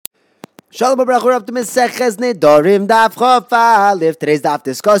Shalom Abrach, we're up to Meseches Nedarim Daf Chaf Aleph. Today's daf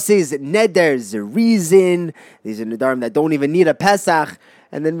discusses Neder, reason. These are Nedarim that don't even need a Pesach.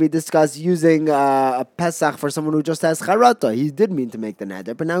 And then we discuss using a Pesach for someone who just has Charata. He did mean to make the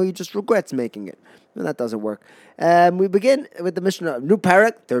Neder, but now he just regrets making it. And that doesn't work. We begin with the Mishnah, new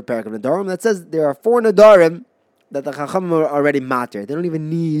parak, third parak of Nedarim, that says there are 4 Nedarim that the Chacham are already mater. They don't even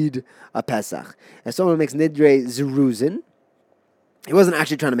need a Pesach. And someone makes Nidre Zeruzin. He wasn't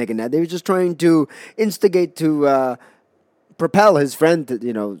actually trying to make a net. He was just trying to instigate to propel his friend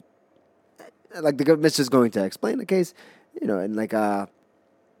to, like the Mishnah is going to explain the case, in like a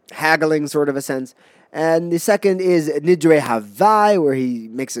haggling sort of a sense. And the second is Nidre Havai, where he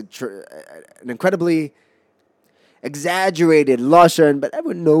makes an incredibly exaggerated lashon, but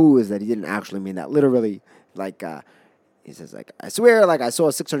everyone knows that he didn't actually mean that literally. Like he says, I swear, I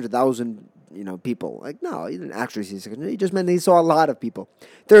saw 600,000. People. No, he didn't actually see 600. He just meant he saw a lot of people.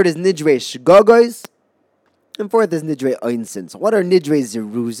 Third is Nidre Shgogois. And fourth is Nidre Einsin. So what are Nidre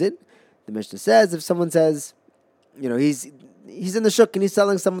Zeruzin? The Mishnah says, if someone says, he's in the shuk and he's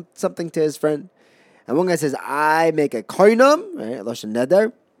selling something to his friend, and one guy says, I make a koinam, right, Lashon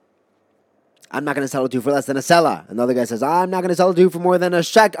Neder, I'm not going to sell it to you for less than a selah. Another guy says, I'm not going to sell it to you for more than a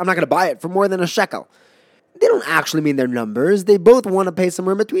shekel. I'm not going to buy it for more than a shekel. They don't actually mean their numbers. They both want to pay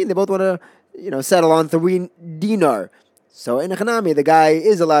somewhere in between. They both want to, settle on 3 dinar. So in a Hanami, the guy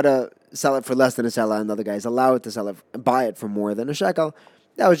is allowed to sell it for less than a selah, and the other guy is allowed to sell it, buy it for more than a shekel.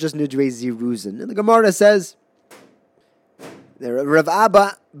 That was just Nidre Zeruzin. And the Gemara says, Rav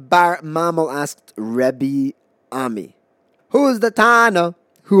Abba Bar Mamal asked Rebbe Ami, who is the Tana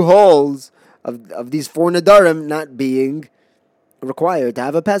who holds of these 4 Nadarim not being required to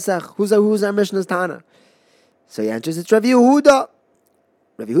have a Pesach? Who's our Mishnah's Tana? So he answers, it's Rav Yehuda.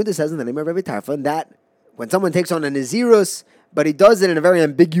 Rav Yehuda says in the name of Rabbi Tarfon that when someone takes on a Nazirus, but he does it in a very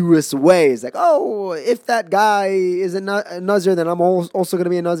ambiguous way, it's like, if that guy is a Nazir, then I'm also going to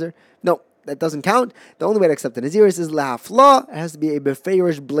be a Nazir. No, that doesn't count. The only way to accept a Nazirus is lahafla. It has to be a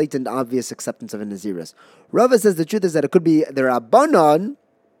beferish, blatant, obvious acceptance of a Nazirus. Rava says the truth is that it could be the Rabbanon,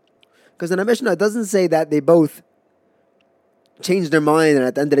 because in the Mishnah it doesn't say that they both change their mind, and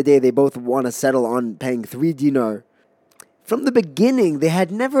at the end of the day, they both want to settle on paying 3 dinar. From the beginning, they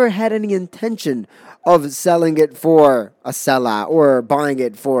had never had any intention of selling it for a selah or buying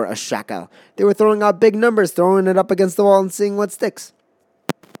it for a shekel. They were throwing out big numbers, throwing it up against the wall and seeing what sticks.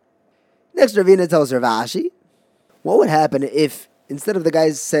 Next, Ravina tells Rav Ashi, what would happen if, instead of the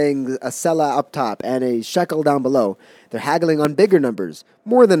guys saying a selah up top and a shekel down below, they're haggling on bigger numbers,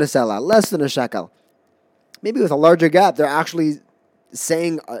 more than a selah, less than a shekel? Maybe with a larger gap, they're actually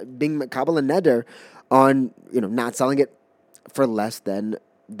saying, being Makabal and Neder on, not selling it for less than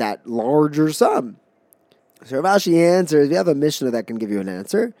that larger sum. So Rav Ashi answers, we have a Mishnah that can give you an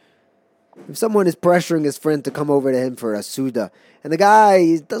answer. If someone is pressuring his friend to come over to him for a Suda, and the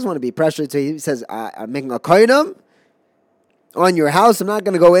guy doesn't want to be pressured, so he says, I'm making a koinam on your house. I'm not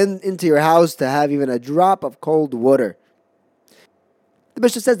going to go into your house to have even a drop of cold water. The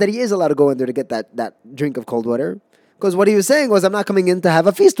Mishnah says that he is allowed to go in there to get that drink of cold water. Because what he was saying was, I'm not coming in to have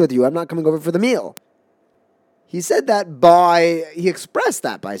a feast with you. I'm not coming over for the meal. He said that he expressed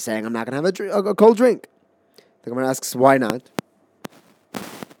that by saying, I'm not going to have a cold drink. The Gemara asks, why not?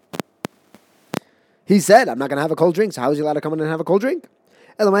 He said, I'm not going to have a cold drink. So how is he allowed to come in and have a cold drink?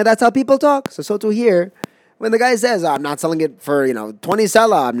 Elamai, that's how people talk. So to here, when the guy says, I'm not selling it for, 20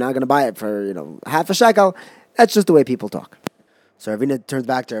 selah, I'm not going to buy it for, half a shekel. That's just the way people talk. So Ravina turns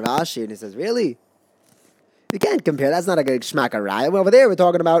back to Rav Ashi and he says, really? You can't compare. That's not a good shmaka raya. Well, over there we're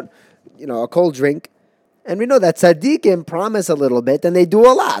talking about, a cold drink. And we know that tzaddikim promise a little bit and they do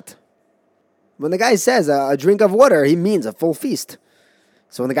a lot. When the guy says a drink of water, he means a full feast.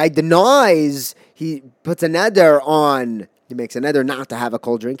 So when the guy denies, he puts a neder on, he makes a neder not to have a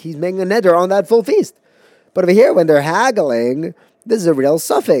cold drink, he's making a neder on that full feast. But over here, when they're haggling, this is a real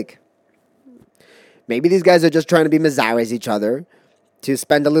suffix. Maybe these guys are just trying to be mezares each other, to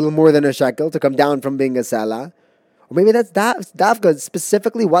spend a little more than a shekel, to come down from being a selah. Or maybe that's dafka,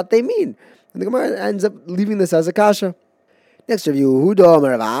 specifically what they mean. And the Gemara ends up leaving this as a kasha. Next review, Yehuda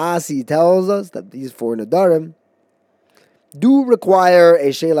Rav Asi tells us that these 4 Nadarim do require a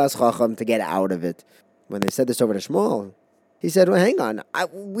shelas chacham to get out of it. When they said this over to Shmuel, he said, well, hang on.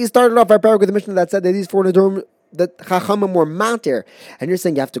 We started off our paragraph with the Mishnah that said that these 4 Nadarim, that chachamim were matir. And you're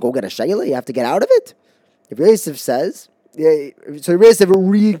saying you have to go get a sheila, you have to get out of it? If Yosef says, so Yosef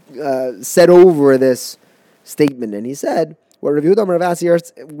said over this statement, and he said, what Rav Yehuda Rav Asi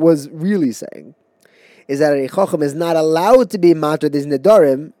was really saying is that a chacham is not allowed to be matir these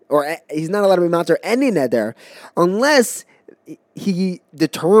nedarim, or he's not allowed to be matir any neder, unless he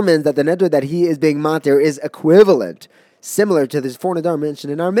determines that the neder that he is being matir is equivalent, similar to this 4 nadar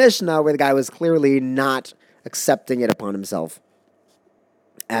mentioned in our Mishnah, where the guy was clearly not accepting it upon himself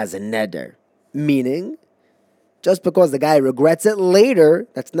as a neder. Meaning, just because the guy regrets it later,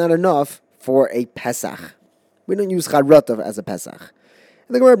 that's not enough for a Pesach. We don't use Charotov as a Pesach.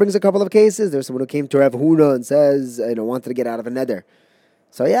 And the Gemara brings a couple of cases. There's someone who came to Rav Huna and says, wanted to get out of a neder.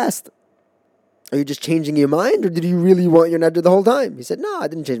 So he asked, are you just changing your mind, or did you really want your neder the whole time? He said, no, I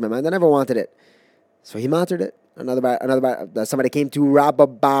didn't change my mind. I never wanted it. So he matered it. Somebody came to Rabba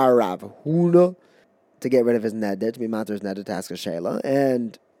Bar Rav Huna to get rid of his neder, to be mater his neder, to ask a sheila.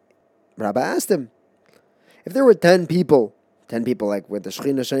 And Rabba asked him, if there were 10 people like with the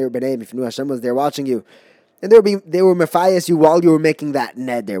Shechina Shayir B'nai, if you knew Hashem was there watching you, and they were mephias you while you were making that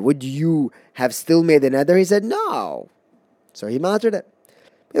neder, would you have still made the neder? He said, no. So he matered it.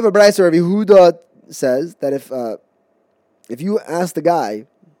 We have a brayso where Yehuda says that if you ask the guy,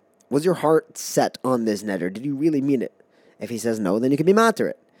 was your heart set on this neder? Did you really mean it? If he says no, then you can be mater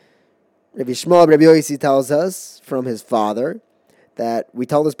it. Rabbi Shmuel, Rabbi Yosi tells us from his father that we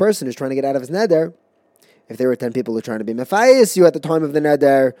tell this person who's trying to get out of his neder, if there were 10 people who are trying to be mefayis you at the time of the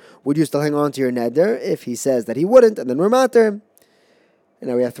neder, would you still hang on to your neder? If he says that he wouldn't, and then we're mater him. And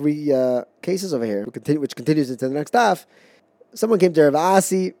now we have 3 cases over here, which continues into the next half. Someone came to Rav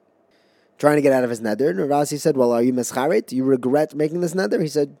Asi trying to get out of his neder, and Rav Asi said, well, are you mescharet? Do you regret making this neder? He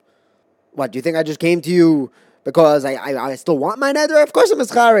said, what, do you think I just came to you because I still want my neder? Of course I'm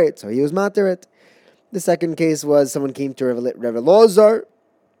mescharet. So he was mater it. The second case was someone came to Rav Elazar,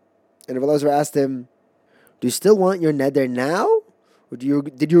 and Rav Elazar asked him, do you still want your neder now? Or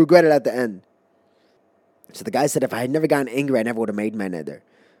did you regret it at the end? So the guy said, if I had never gotten angry, I never would have made my neder.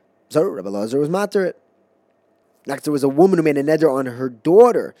 So Rav Elazar was mater it. Next, there was a woman who made a neder on her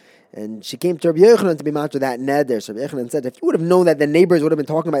daughter, and she came to Rabbi Yochanan to be mater that neder. So Rabbi Yochanan said, if you would have known that the neighbors would have been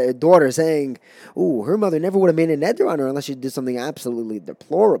talking about your daughter, saying, "Ooh, her mother never would have made a neder on her unless she did something absolutely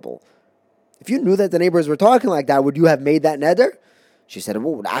deplorable." If you knew that the neighbors were talking like that, would you have made that neder? She said,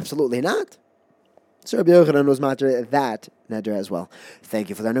 "Oh, absolutely not." So Rabbi Yochanan was mater that neder as well. Thank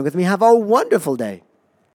you for learning with me. Have a wonderful day.